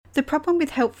The problem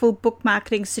with helpful book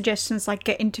marketing suggestions like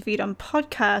get interviewed on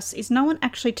podcasts is no one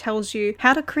actually tells you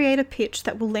how to create a pitch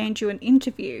that will land you an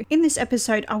interview. In this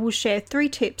episode, I will share 3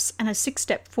 tips and a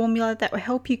 6-step formula that will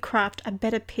help you craft a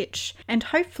better pitch and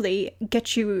hopefully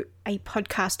get you a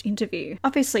podcast interview.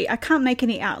 Obviously, I can't make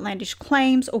any outlandish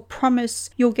claims or promise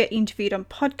you'll get interviewed on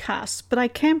podcasts, but I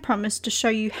can promise to show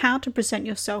you how to present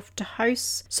yourself to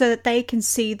hosts so that they can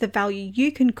see the value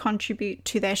you can contribute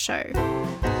to their show.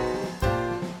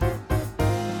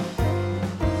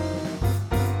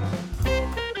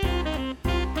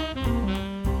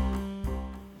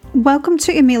 Welcome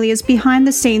to Amelia's Behind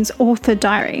the Scenes Author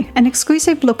Diary, an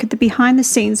exclusive look at the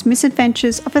behind-the-scenes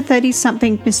misadventures of a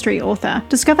 30-something mystery author.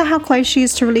 Discover how close she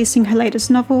is to releasing her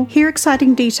latest novel, hear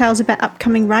exciting details about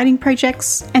upcoming writing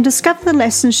projects, and discover the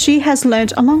lessons she has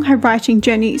learned along her writing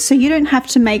journey so you don't have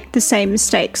to make the same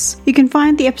mistakes. You can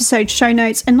find the episode show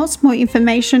notes and lots more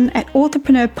information at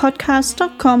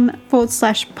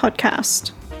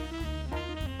authorpreneurpodcast.com/podcast.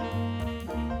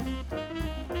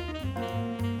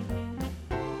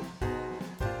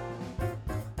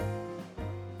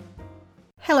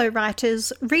 Hello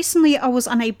writers. Recently I was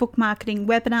on a book marketing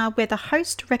webinar where the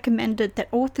host recommended that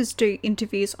authors do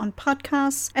interviews on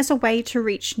podcasts as a way to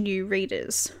reach new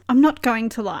readers. I'm not going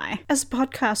to lie. As a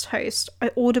podcast host,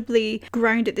 I audibly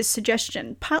groaned at this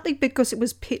suggestion, partly because it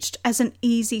was pitched as an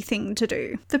easy thing to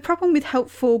do. The problem with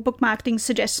helpful book marketing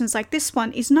suggestions like this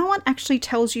one is no one actually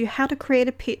tells you how to create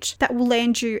a pitch that will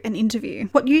land you an interview.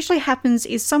 What usually happens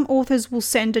is some authors will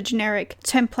send a generic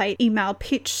template email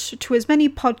pitch to as many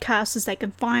podcasts as they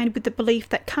can find with the belief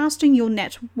that casting your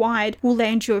net wide will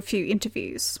land you a few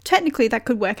interviews. Technically that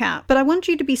could work out, but I want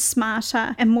you to be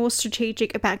smarter and more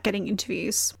strategic about getting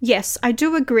interviews. Yes, I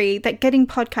do agree that getting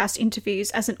podcast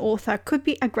interviews as an author could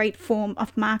be a great form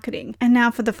of marketing. And now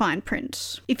for the fine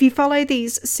print. If you follow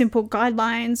these simple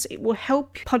guidelines, it will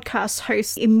help podcast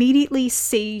hosts immediately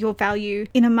see your value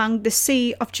in among the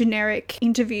sea of generic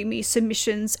interview me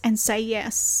submissions and say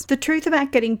yes. The truth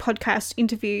about getting podcast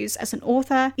interviews as an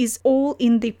author is all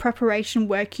in the preparation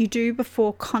work you do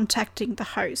before contacting the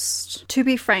host. To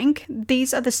be frank,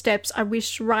 these are the steps I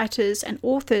wish writers and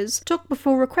authors took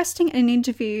before requesting an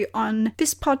interview on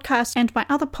this podcast and my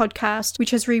other podcast,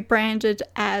 which has rebranded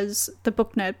as the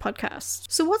Book Nerd Podcast.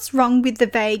 So what's wrong with the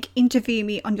vague interview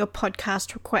me on your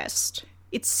podcast request?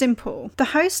 It's simple. The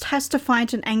host has to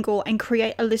find an angle and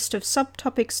create a list of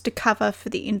subtopics to cover for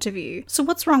the interview. So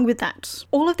what's wrong with that?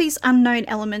 All of these unknown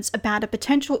elements about a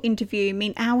potential interview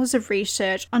mean hours of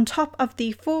research on top of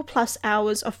the 4+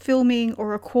 hours of filming or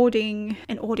recording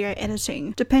and audio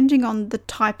editing, depending on the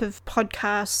type of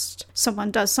podcast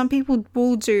someone does. Some people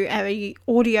will do a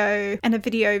audio and a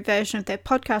video version of their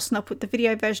podcast, and they'll put the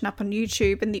video version up on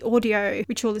YouTube and the audio,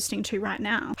 which you're listening to right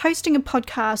now. Hosting a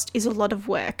podcast is a lot of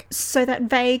work, so that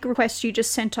vague request you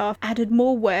just sent off added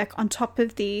more work on top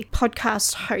of the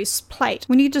podcast host's plate.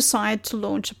 When you decide to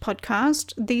launch a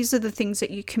podcast, these are the things that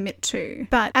you commit to.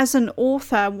 But as an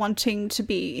author wanting to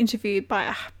be interviewed by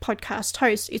a podcast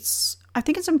host, I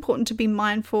think it's important to be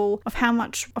mindful of how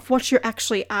much of what you're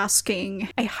actually asking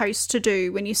a host to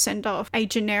do when you send off a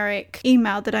generic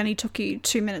email that only took you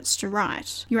 2 minutes to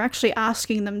write. You're actually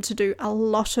asking them to do a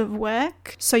lot of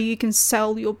work so you can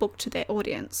sell your book to their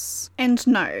audience. And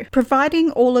no, providing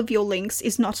all of your links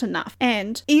is not enough.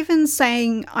 And even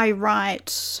saying I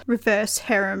write reverse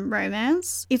harem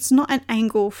romance, it's not an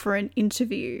angle for an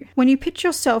interview. When you pitch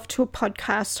yourself to a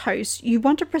podcast host, you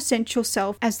want to present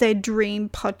yourself as their dream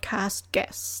podcast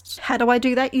guest. How do I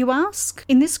do that, you ask?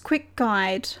 In this quick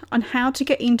guide on how to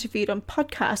get interviewed on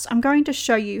podcasts, I'm going to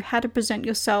show you how to present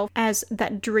yourself as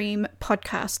that dream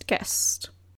podcast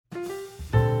guest.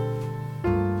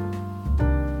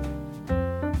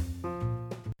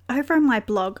 Over on my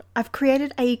blog, I've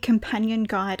created a companion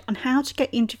guide on how to get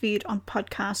interviewed on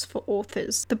podcasts for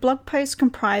authors. The blog post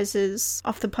comprises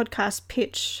of the podcast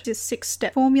pitch, this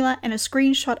 6-step formula, and a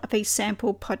screenshot of a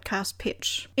sample podcast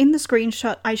pitch. In the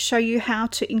screenshot, I show you how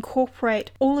to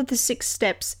incorporate all of the 6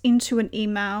 steps into an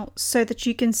email so that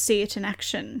you can see it in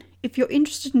action. If you're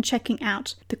interested in checking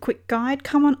out the quick guide,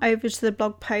 come on over to the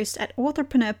blog post at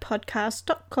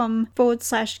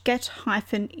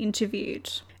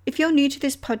authorpreneurpodcast.com/get-interviewed. If you're new to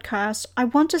this podcast, I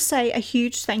want to say a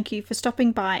huge thank you for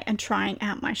stopping by and trying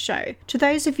out my show. To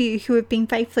those of you who have been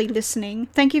faithfully listening,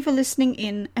 thank you for listening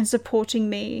in and supporting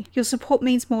me. Your support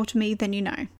means more to me than you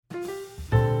know.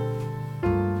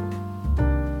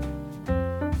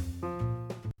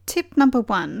 Tip number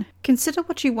 1. Consider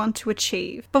what you want to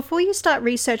achieve. Before you start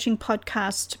researching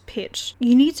podcasts to pitch,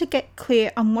 you need to get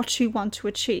clear on what you want to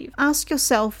achieve. Ask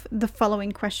yourself the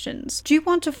following questions. Do you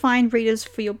want to find readers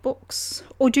for your books?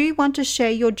 Or do you want to share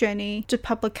your journey to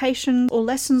publication or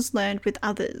lessons learned with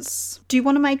others? Do you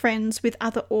want to make friends with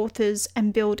other authors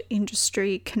and build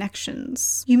industry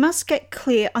connections? You must get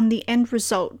clear on the end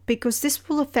result because this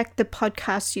will affect the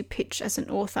podcast you pitch as an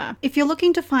author. If you're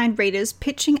looking to find readers,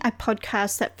 pitching a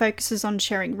podcast that focuses on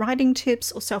sharing writing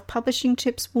tips or self-publishing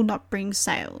tips will not bring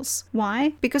sales.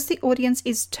 Why? Because the audience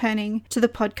is turning to the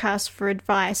podcast for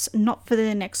advice, not for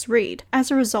their next read. As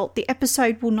a result, the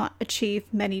episode will not achieve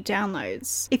many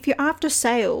downloads. If you're after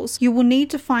sales, you will need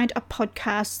to find a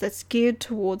podcast that's geared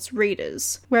towards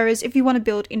readers. Whereas if you want to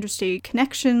build industry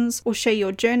connections or share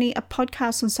your journey, a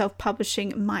podcast on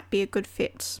self-publishing might be a good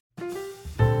fit.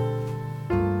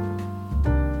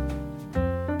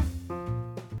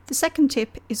 The second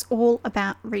tip is all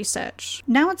about research.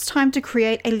 Now it's time to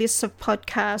create a list of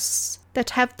podcasts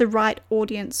that have the right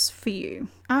audience for you.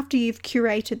 After you've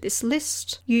curated this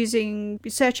list using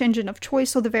your search engine of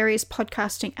choice or the various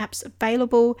podcasting apps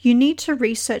available, you need to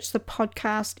research the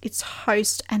podcast, its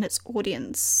host, and its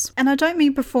audience. And I don't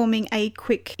mean performing a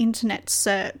quick internet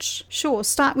search. Sure,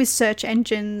 start with search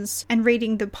engines and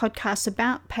reading the podcast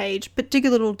about page, but dig a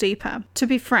little deeper. To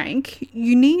be frank,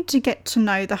 you need to get to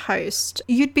know the host.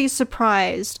 You'd be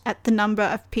surprised at the number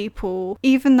of people,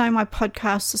 even though my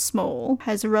podcasts are small,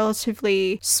 has a relatively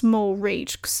small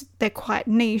reach because they're quite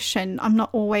niche and I'm not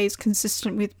always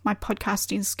consistent with my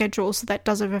podcasting schedule, so that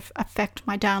does affect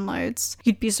my downloads.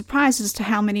 You'd be surprised as to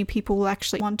how many people will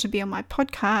actually want to be on my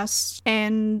podcast,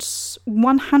 and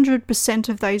 100%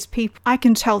 of those people, I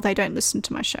can tell they don't listen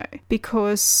to my show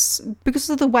because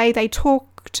of the way they talk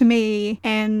to me,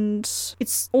 and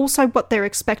it's also what they're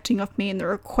expecting of me in the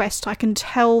request. I can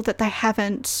tell that they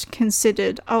haven't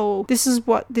considered, oh, this is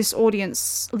what this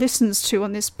audience listens to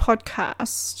on this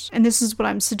podcast and this is what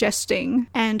I'm suggesting,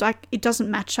 and it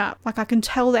doesn't match up. Like, I can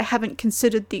tell they haven't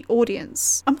considered the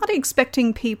audience. I'm not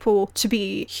expecting people to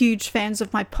be huge fans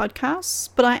of my podcasts,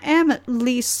 but I am at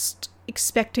least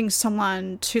expecting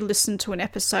someone to listen to an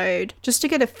episode just to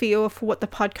get a feel for what the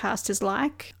podcast is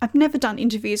like. I've never done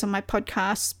interviews on my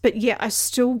podcast, but yet I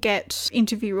still get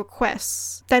interview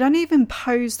requests. They don't even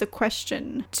pose the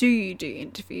question, do you do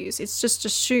interviews? It's just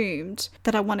assumed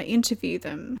that I want to interview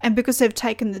them. And because they've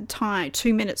taken the time,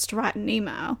 2 minutes to write an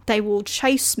email, they will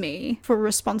chase me for a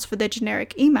response for their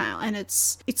generic email. And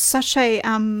it's such a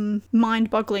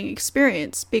mind-boggling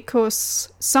experience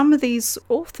because some of these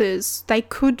authors, they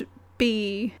could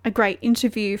be a great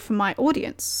interview for my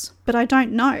audience, but I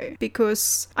don't know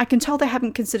because I can tell they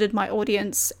haven't considered my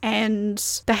audience and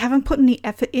they haven't put any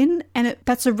effort in, and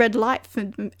that's a red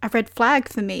flag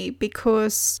for me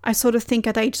because I sort of think,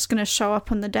 are they just going to show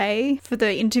up on the day for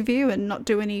the interview and not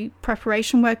do any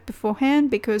preparation work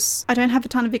beforehand? Because I don't have a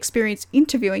ton of experience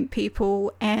interviewing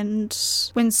people, and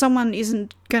when someone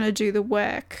isn't going to do the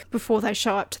work before they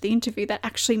show up to the interview, that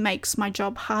actually makes my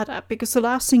job harder, because the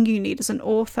last thing you need as an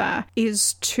author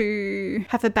is to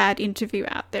have a bad interview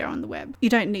out there on the web. You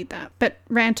don't need that. But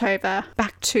rant over,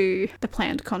 back to the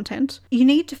planned content. You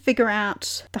need to figure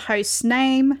out the host's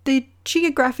name, the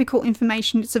geographical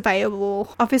information is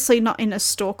available, obviously not in a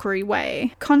stalkery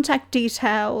way, contact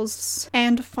details,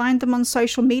 and find them on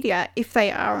social media if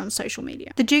they are on social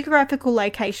media. The geographical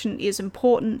location is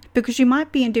important because you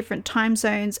might be in different time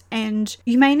zones and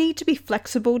you may need to be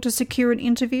flexible to secure an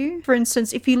interview. For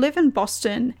instance, if you live in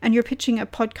Boston and you're pitching a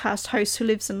podcast host who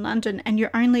lives in London and you're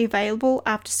only available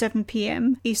after 7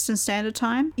 p.m. Eastern Standard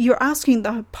Time, you're asking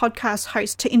the podcast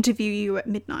host to interview you at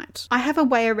midnight. I have a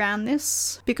way around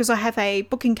this because I have a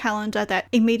booking calendar that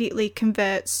immediately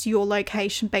converts your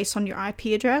location based on your IP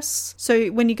address. So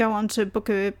when you go on to book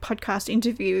a podcast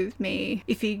interview with me,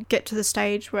 if you get to the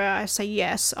stage where I say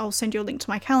yes, I'll send you a link to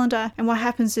my calendar. And what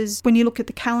happens is when you look at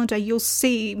the calendar, you'll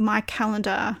see my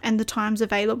calendar and the times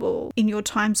available in your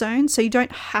time zone. So you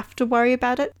don't have to worry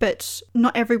about it, but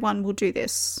not everyone will do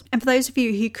this. And for those of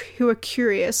you who are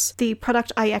curious, the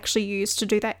product I actually use to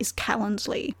do that is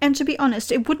Calendly. And to be honest,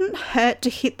 it wouldn't hurt to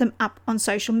hit them up on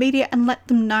social media and let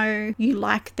them know you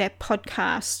like their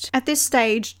podcast. At this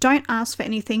stage, don't ask for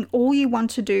anything. All you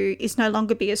want to do is no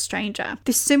longer be a stranger.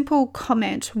 This simple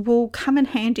comment will come in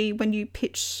handy when you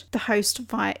pitch the host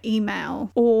via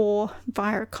email or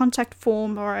via a contact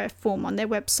form or a form on their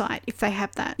website if they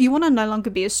have that. You want to no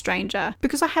longer be a stranger.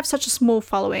 Because I have such a small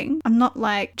following, I'm not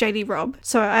like JD Robb,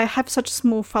 so I have such a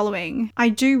small following, I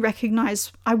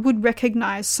would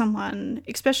recognize someone,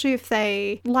 especially if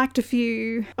they liked a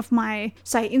few of my,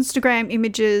 say, Instagram Instagram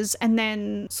images and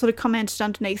then sort of commented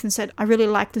underneath and said, I really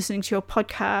like listening to your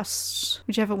podcast,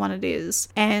 whichever one it is,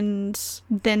 and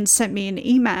then sent me an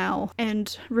email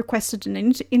and requested an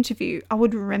interview, I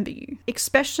would remember you.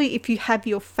 Especially if you have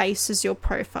your face as your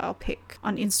profile pic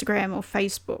on Instagram or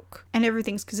Facebook and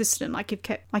everything's consistent,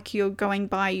 like you're going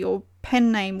by your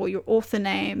pen name or your author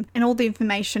name, and all the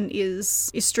information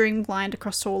is streamlined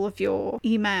across all of your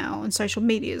email and social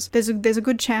medias, there's a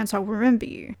good chance I'll remember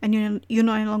you, and you're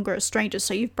no longer a stranger.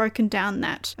 So you've broken down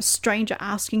that a stranger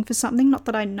asking for something, not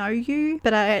that I know you,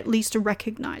 but I at least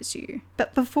recognize you.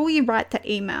 But before you write that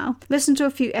email, listen to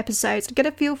a few episodes to get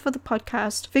a feel for the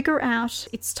podcast, figure out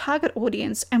its target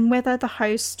audience and whether the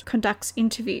host conducts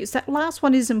interviews. That last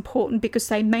one is important because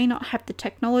they may not have the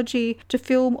technology to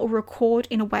film or record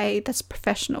in a way that's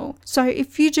professional. So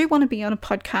if you do want to be on a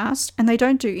podcast and they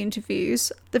don't do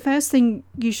interviews, the first thing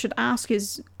you should ask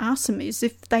them is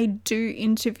if they do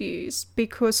interviews,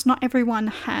 because not everyone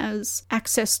has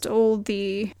access to all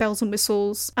the bells and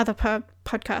whistles other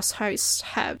podcast hosts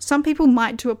have. Some people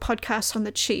might do a podcast on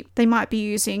the cheap. They might be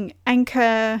using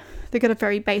Anchor, they've got a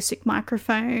very basic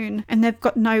microphone, and they've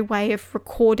got no way of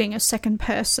recording a second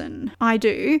person. I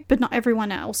do, but not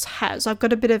everyone else has. I've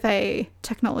got a bit of a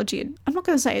technology, I'm not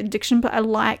going to say addiction, but I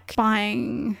like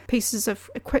buying pieces of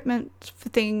equipment for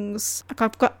things. Like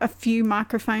I've got a few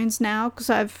microphones now because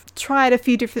I've tried a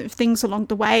few different things along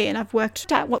the way, and I've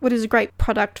worked out what is a great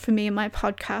product for me and my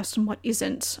podcast and what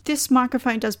isn't. This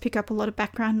microphone does pick up a lot of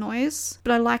background noise,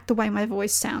 but I like the way my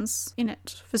voice sounds in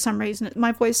it for some reason.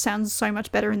 My voice sounds so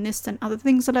much better in this than other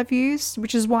things that I've used,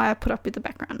 which is why I put up with the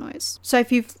background noise. So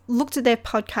if you've looked at their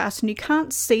podcast and you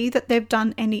can't see that they've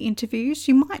done any interviews,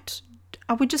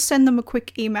 I would just send them a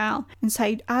quick email and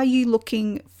say, are you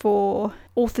looking for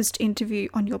authors to interview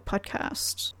on your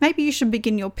podcast? Maybe you should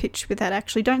begin your pitch with that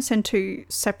actually. Don't send two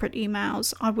separate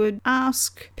emails. I would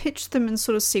pitch them and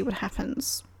sort of see what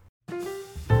happens.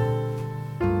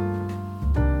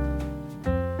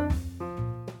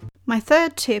 My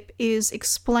third tip is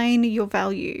explain your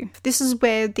value. This is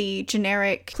where the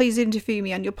generic, please interview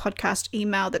me on your podcast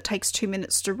email that takes 2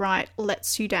 minutes to write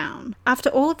lets you down. After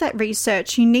all of that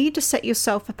research, you need to set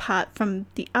yourself apart from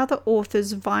the other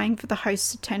authors vying for the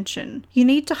host's attention. You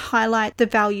need to highlight the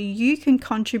value you can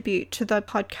contribute to the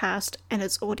podcast and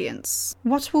its audience.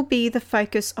 What will be the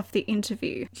focus of the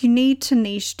interview? You need to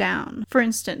niche down. For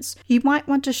instance, you might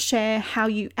want to share how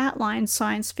you outline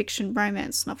science fiction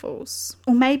romance novels.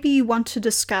 Or maybe you want to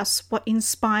discuss what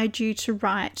inspired you to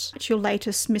write your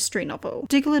latest mystery novel.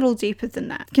 Dig a little deeper than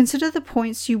that. Consider the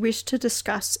points you wish to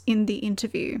discuss in the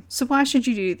interview. So why should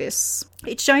you do this?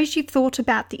 It shows you've thought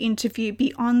about the interview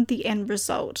beyond the end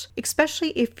result, especially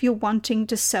if you're wanting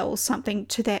to sell something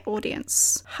to their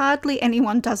audience. Hardly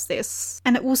anyone does this,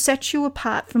 and it will set you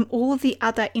apart from all of the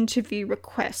other interview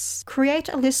requests. Create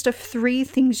a list of 3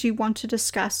 things you want to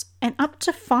discuss, and up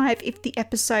to 5 if the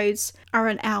episodes are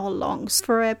an hour long. So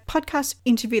for a podcast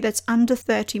interview that's under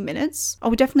 30 minutes, I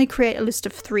would definitely create a list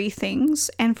of 3 things,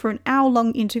 and for an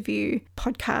hour-long interview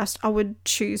podcast, I would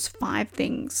choose 5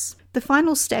 things. The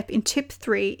final step in tip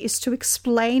 3 is to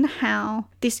explain how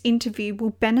this interview will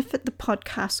benefit the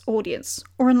podcast audience,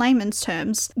 or in layman's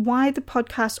terms, why the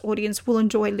podcast audience will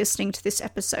enjoy listening to this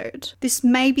episode. This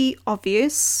may be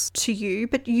obvious to you,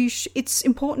 but it's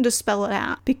important to spell it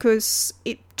out because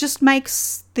it just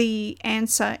makes the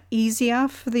answer easier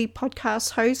for the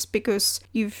podcast host, because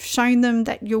you've shown them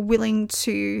that you're willing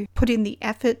to put in the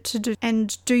effort to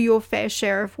do your fair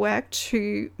share of work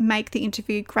to make the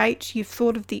interview great. You've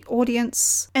thought of the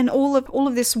audience, and all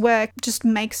of this work just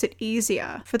makes it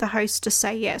easier for the host to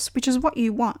say yes, which is what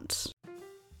you want.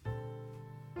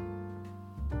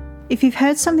 If you've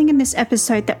heard something in this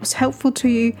episode that was helpful to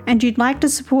you and you'd like to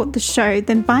support the show,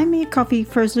 then buy me a coffee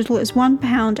for as little as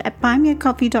 £1 at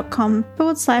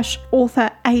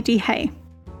buymeacoffee.com/author ADH.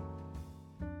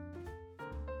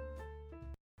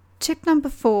 Tip number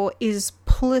 4 is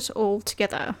pull it all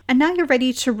together. And now you're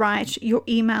ready to write your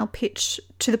email pitch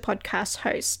to the podcast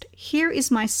host. Here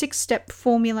is my 6-step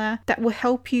formula that will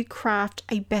help you craft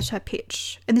a better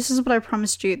pitch. And this is what I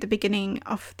promised you at the beginning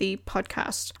of the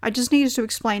podcast. I just needed to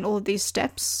explain all of these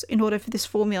steps in order for this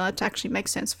formula to actually make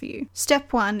sense for you.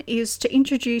 Step 1 is to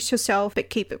introduce yourself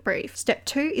but keep it brief. Step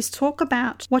 2 is talk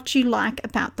about what you like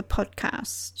about the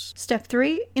podcast. Step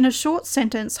 3, in a short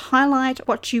sentence, highlight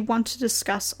what you want to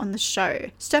discuss on the show.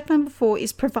 Step number 4 is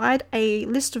is provide a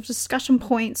list of discussion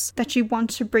points that you want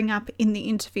to bring up in the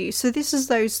interview. So this is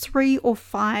those 3 or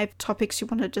 5 topics you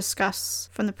want to discuss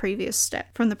from the previous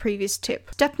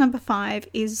tip. Step number 5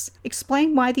 is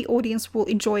explain why the audience will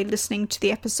enjoy listening to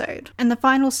the episode. And the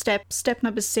final step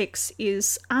number 6,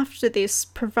 is after this,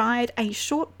 provide a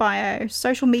short bio,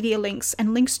 social media links,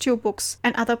 and links to your books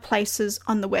and other places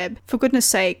on the web. For goodness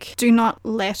sake, do not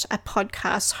let a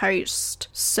podcast host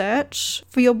search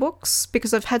for your books,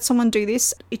 because I've had someone do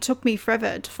this. It took me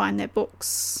forever to find their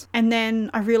books. And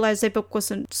then I realized their book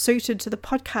wasn't suited to the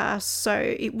podcast,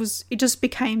 so it just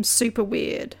became super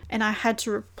weird. And I had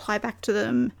to reply back to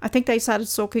them. I think they started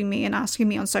stalking me and asking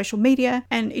me on social media,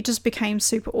 and it just became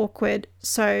super awkward.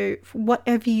 So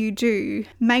whatever you do,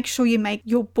 make sure you make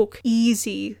your book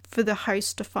easy for the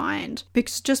host to find,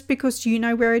 because just because you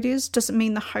know where it is doesn't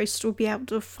mean the host will be able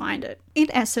to find it. In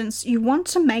essence, you want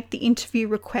to make the interview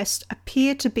request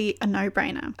appear to be a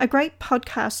no-brainer. A great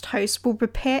podcast host will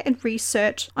prepare and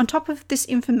research on top of this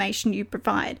information you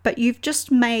provide, but you've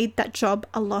just made that job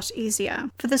a lot easier.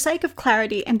 For the sake of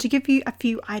clarity and to give you a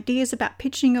few ideas about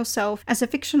pitching yourself as a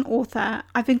fiction author,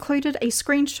 I've included a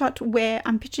screenshot where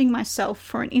I'm pitching myself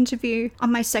for an interview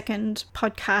on my second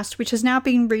podcast, which has now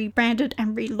been rebranded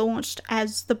and relaunched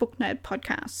as the Book Nerd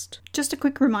Podcast. Just a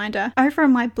quick reminder, over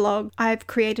on my blog, I've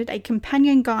created a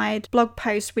companion guide blog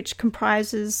post which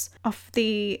comprises of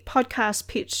the podcast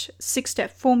pitch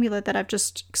 6-step formula that I've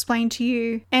just explained to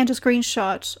you, and a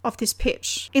screenshot of this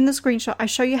pitch. In the screenshot, I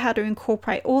show you how to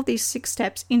incorporate all these 6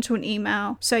 steps into an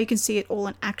email so you can see it all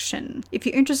in action. If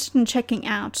you're interested in checking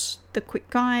out the quick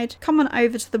guide, come on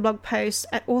over to the blog post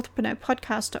at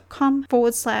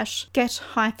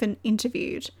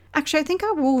authorpreneurpodcast.com/get-interviewed. Actually, I think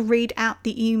I will read out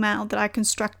the email that I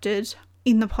constructed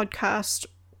in the podcast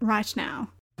right now.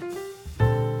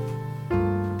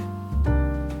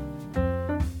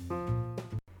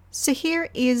 So here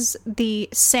is the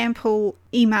sample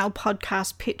email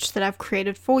podcast pitch that I've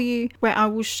created for you, where I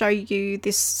will show you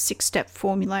this 6-step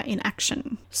formula in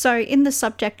action. So in the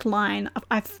subject line,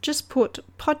 I've just put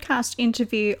podcast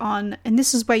interview on, and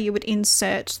this is where you would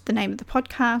insert the name of the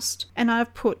podcast, and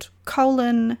I've put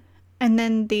colon and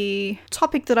then the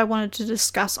topic that I wanted to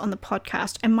discuss on the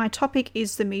podcast. And my topic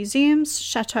is the museums,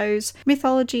 chateaus,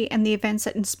 mythology, and the events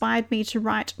that inspired me to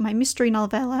write my mystery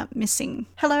novella, Missing.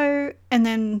 Hello, and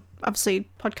then obviously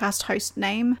podcast host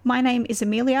name. My name is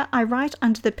Amelia. I write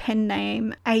under the pen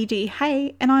name A.D.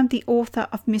 Hay, and I'm the author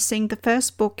of Missing, the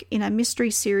first book in a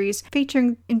mystery series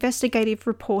featuring investigative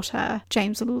reporter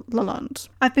James Lalonde.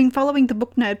 I've been following the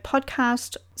Book Nerd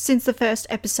podcast since the first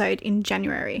episode in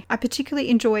January. I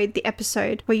particularly enjoyed the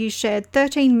episode where you shared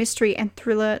 13 mystery and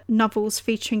thriller novels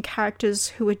featuring characters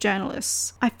who were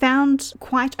journalists. I found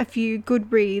quite a few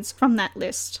good reads from that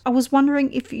list. I was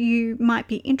wondering if you might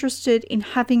be interested in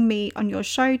having me on your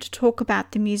show to talk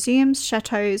about the museums,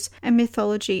 chateaus, and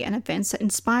mythology and events that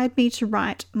inspired me to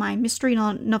write my mystery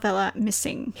novella,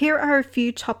 Missing. Here are a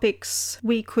few topics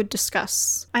we could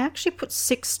discuss. I actually put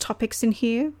 6 topics in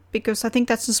here because I think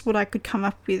that's just what I could come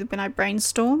up with when I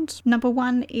brainstormed. Number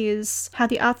 1 is how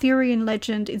the Arthurian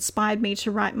legend inspired me to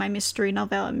write my mystery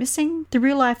novella, Missing. The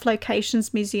real-life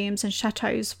locations, museums, and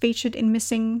chateaus featured in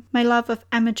Missing. My love of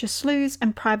amateur sleuths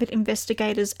and private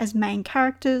investigators as main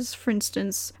characters, for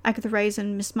instance, Agatha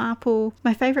Raisin, Miss Marple.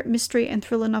 My favourite mystery and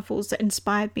thriller novels that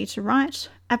inspired me to write.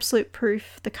 Absolute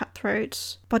Proof, The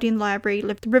Cutthroat, Bodleian Library,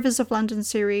 The Rivers of London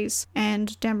series,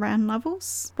 and Dan Brown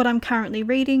novels. What I'm currently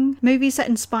reading, movies that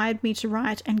inspired me to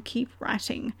write and keep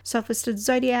writing. Self-Listed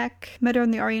Zodiac, Murder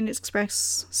on the Orient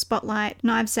Express, Spotlight,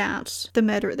 Knives Out, The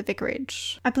Murder at the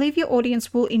Vicarage. I believe your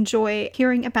audience will enjoy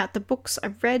hearing about the books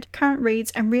I've read, current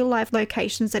reads, and real-life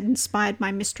locations that inspired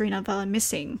my mystery novella,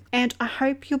 Missing. And I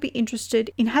hope you'll be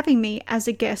interested in having me as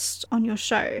a guest on your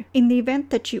show. In the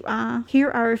event that you are,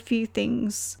 here are a few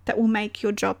things that will make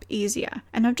your job easier.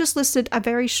 And I've just listed a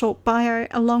very short bio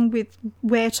along with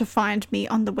where to find me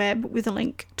on the web with a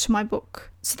link to my book.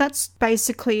 So that's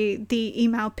basically the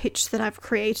email pitch that I've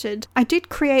created. I did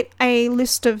create a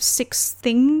list of 6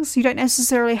 things. You don't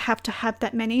necessarily have to have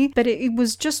that many, but it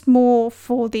was just more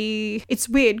for the... It's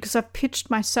weird because I've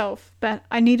pitched myself, but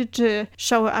I needed to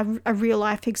show a real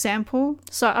life example.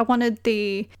 So I wanted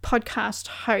the podcast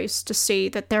host to see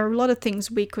that there are a lot of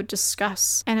things we could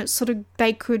discuss, and it's sort of,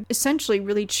 they could essentially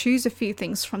really choose a few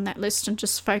things from that list and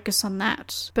just focus on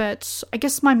that. But I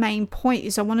guess my main point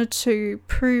is I wanted to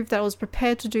prove that I was prepared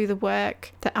prepared to do the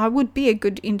work, that I would be a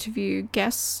good interview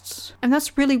guest. And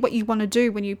that's really what you want to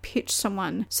do when you pitch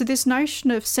someone. So this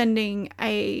notion of sending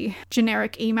a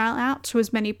generic email out to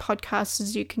as many podcasts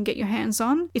as you can get your hands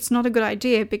on, it's not a good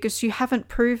idea, because you haven't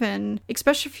proven,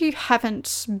 especially if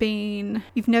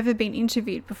you've never been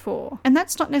interviewed before. And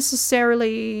that's not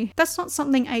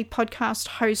something a podcast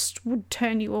host would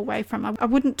turn you away from. I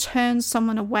wouldn't turn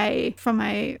someone away from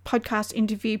a podcast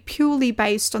interview purely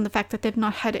based on the fact that they've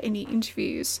not had any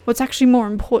interviews. What's actually more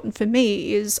important for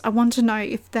me is I want to know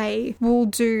if they will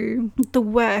do the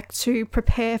work to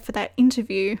prepare for that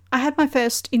interview. I had my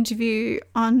first interview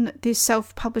on this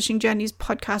Self-Publishing Journeys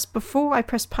podcast before I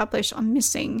pressed publish on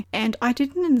Missing, and I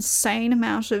did an insane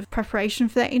amount of preparation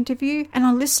for that interview, and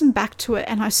I listened back to it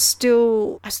and I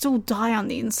still die on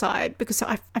the inside because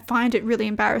I find it really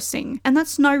embarrassing. And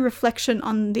that's no reflection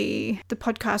on the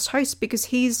podcast host, because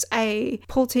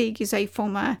Paul Teague is a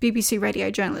former BBC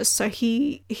radio journalist, so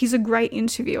he's a great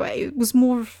interviewer. It was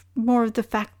more of the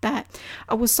fact that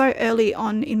I was so early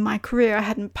on in my career, I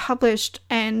hadn't published,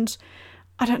 and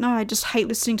I don't know, I just hate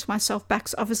listening to myself back.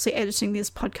 So obviously editing this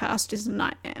podcast is a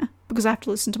nightmare because I have to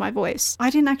listen to my voice.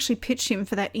 I didn't actually pitch him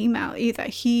for that email either.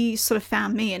 He sort of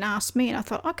found me and asked me, and I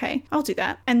thought, okay, I'll do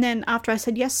that. And then after I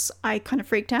said yes, I kind of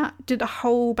freaked out, did a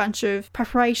whole bunch of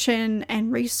preparation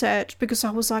and research, because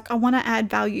I was like, I want to add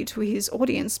value to his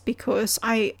audience, because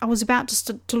I was about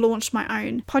to launch my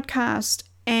own podcast.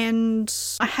 And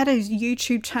I had a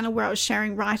YouTube channel where I was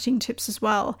sharing writing tips as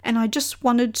well. And I just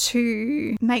wanted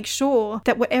to make sure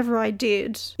that whatever I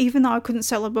did, even though I couldn't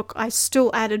sell a book, I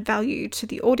still added value to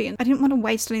the audience. I didn't want to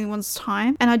waste anyone's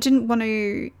time, and I didn't want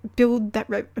to build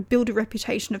a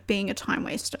reputation of being a time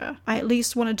waster. I at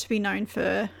least wanted to be known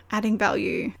for adding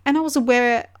value. And I was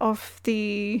aware of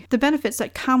the benefits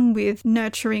that come with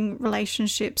nurturing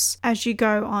relationships as you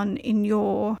go on in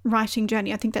your writing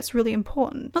journey. I think that's really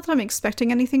important. Not that I'm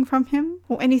expecting anything from him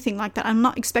or anything like that. I'm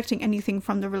not expecting anything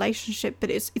from the relationship, but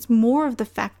it's more of the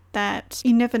fact that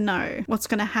you never know what's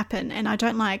going to happen, and I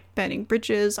don't like burning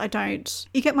bridges.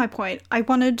 You get my point. I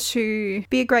wanted to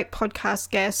be a great podcast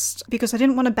guest because I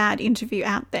didn't want a bad interview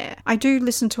out there. I do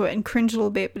listen to it and cringe a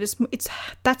little bit, but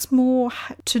that's more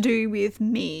to do with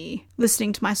me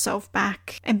listening to myself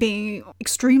back and being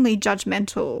extremely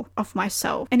judgmental of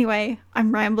myself. Anyway,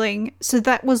 I'm rambling. So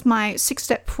that was my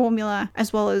 6-step formula,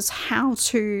 as well as how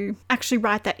to actually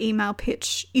write that email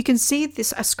pitch. You can see a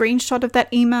screenshot of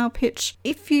that email pitch.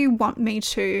 If you want me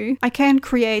to, I can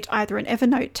create either an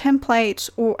Evernote template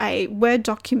or a Word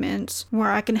document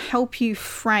where I can help you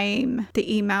frame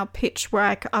the email pitch,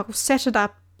 where I'll set it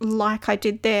up like I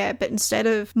did there, but instead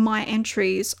of my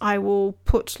entries, I will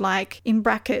put like in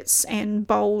brackets and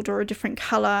bold or a different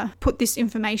color, put this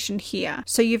information here.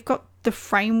 So you've got the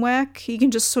framework, you can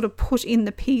just sort of put in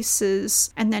the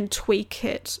pieces and then tweak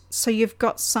it so you've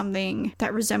got something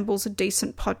that resembles a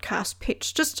decent podcast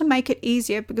pitch, just to make it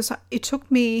easier, because it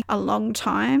took me a long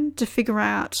time to figure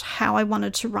out how I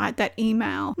wanted to write that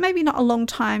email. Maybe not a long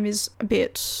time, it's a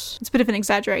bit of an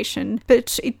exaggeration,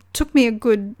 but it took me a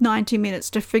good 90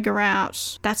 minutes to figure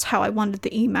out that's how I wanted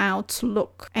the email to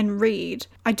look and read.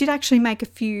 I did actually make a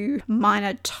few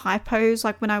minor typos,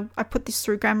 like when I put this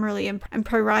through Grammarly and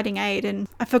Pro Writing Aid, and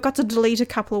I forgot to delete a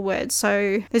couple of words,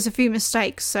 so there's a few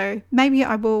mistakes. So maybe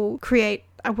I will create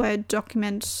a Word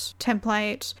document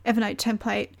template, Evernote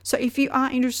template. So if you are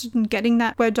interested in getting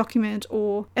that Word document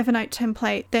or Evernote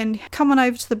template, then come on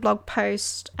over to the blog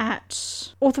post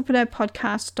at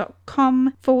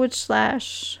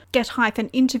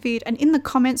authorpreneur.com/get-interviewed, and in the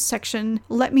comments section,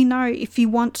 let me know if you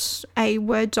want a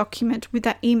Word document with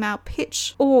that email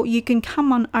pitch, or you can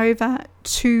come on over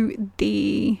to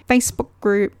the Facebook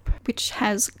group, which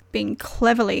has been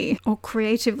cleverly or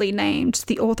creatively named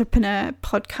the Authorpreneur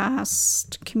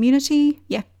Podcast Community.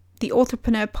 Yeah, the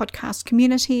Authorpreneur Podcast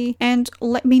Community, and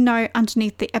let me know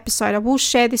underneath the episode. I will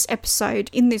share this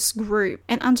episode in this group,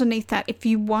 and underneath that, if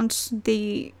you want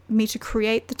me to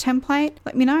create the template,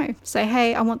 let me know. Say,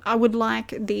 hey, I would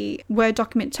like the Word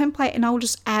document template, and I'll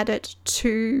just add it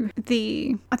to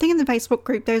I think in the Facebook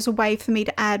group there's a way for me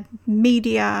to add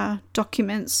media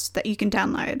documents that you can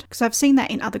download, because I've seen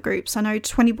that in other groups. I know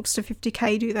 20 Books to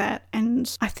 50k do that,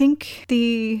 and I think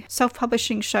the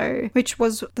Self-Publishing Show, which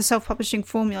was the Self-Publishing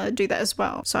Formula, do that as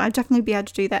well. So I'd definitely be able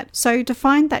to do that. So to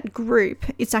find that group,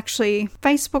 it's actually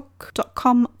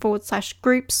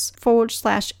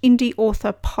facebook.com/groups/indie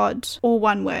author pod, all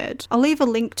one word. I'll leave a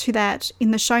link to that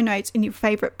in the show notes in your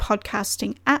favorite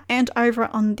podcasting app and over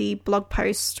on the blog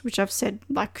post, which I've said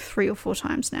like 3 or 4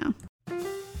 times now.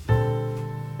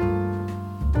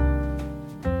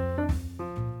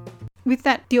 with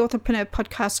that, the Authorpreneur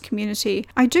podcast community,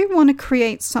 I do want to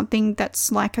create something that's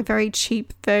like a very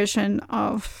cheap version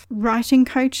of writing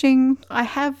coaching. I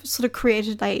have sort of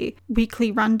created a weekly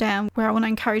rundown where I want to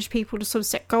encourage people to sort of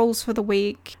set goals for the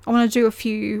week. I want to do a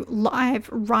few live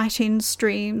write-in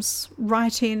streams,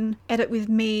 write-in, edit with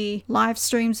me, live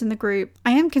streams in the group.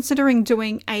 I am considering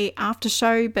doing a after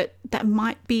show, but that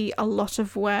might be a lot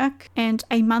of work, and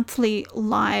a monthly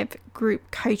live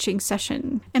group coaching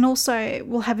session. And also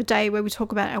we'll have a day where we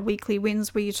talk about our weekly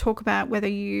wins, where you talk about whether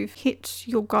you've hit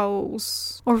your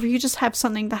goals or if you just have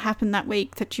something that happened that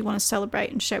week that you want to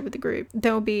celebrate and share with the group.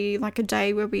 There will be like a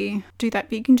day where we do that,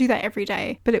 but you can do that every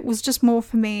day. But it was just more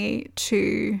for me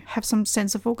to have some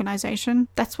sense of organization.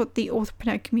 That's what the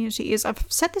Authorpreneur community is. I've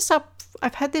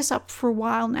had this up for a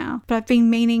while now, but I've been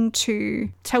meaning to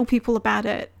tell people about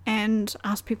it and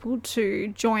ask people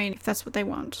to join if that's what they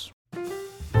want.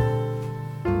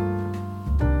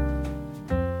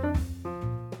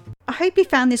 I hope you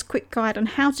found this quick guide on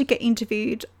how to get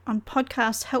interviewed on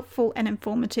podcasts helpful and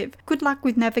informative. Good luck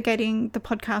with navigating the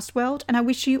podcast world, and I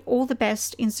wish you all the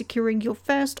best in securing your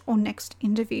first or next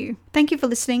interview. Thank you for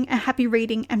listening, and happy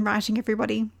reading and writing,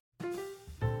 everybody.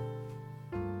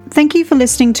 Thank you for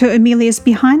listening to Amelia's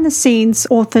Behind the Scenes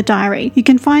Author Diary. You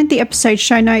can find the episode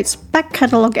show notes, back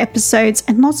catalogue episodes,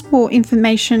 and lots more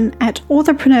information at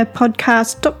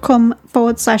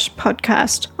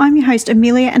authorpreneurpodcast.com/podcast. I'm your host,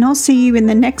 Amelia, and I'll see you in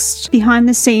the next Behind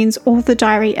the Scenes Author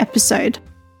Diary episode.